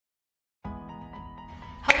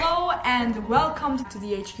and welcome to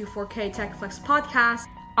the HQ4K TechFlex podcast.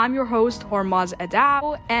 I'm your host, Hormaz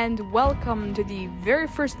Adao, and welcome to the very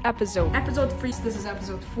first episode. Episode 3, this is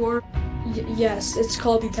episode 4. Yes, it's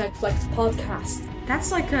called the TechFlex podcast.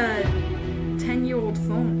 That's like a 10-year-old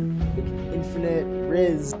phone. Infinite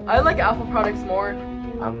Riz. I like Apple products more.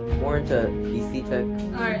 I'm more into PC tech.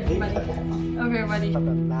 Alright, buddy. Okay, buddy. The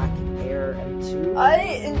Mac Air M2. I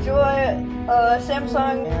enjoy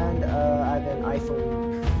Samsung. And I have an iPhone.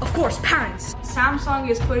 Of course, parents. Samsung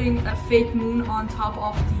is putting a fake moon on top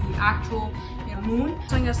of the actual moon.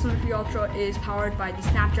 Samsung S23 Ultra is powered by the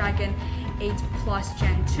Snapdragon 8 Plus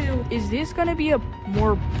Gen 2. Is this gonna be a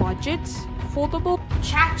more budget foldable?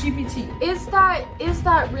 ChatGPT. Is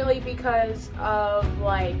that really because of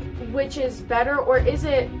like which is better, or is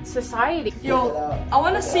it society? Yo, I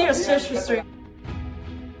wanna see your search history.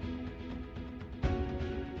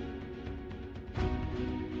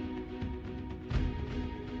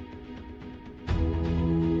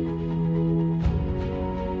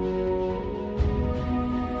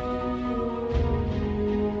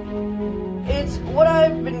 It's what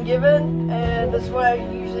I've been given, and that's what I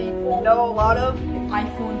usually know a lot of.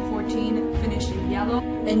 iPhone 14 finished in yellow.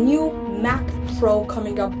 A new Mac Pro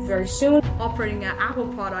coming up very soon. Operating an Apple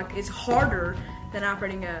product is harder than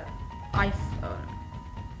operating an iPhone.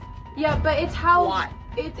 Yeah, but it's how Why?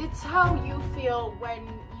 It's how you feel when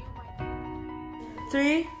you.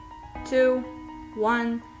 3, 2,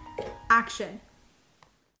 1, action.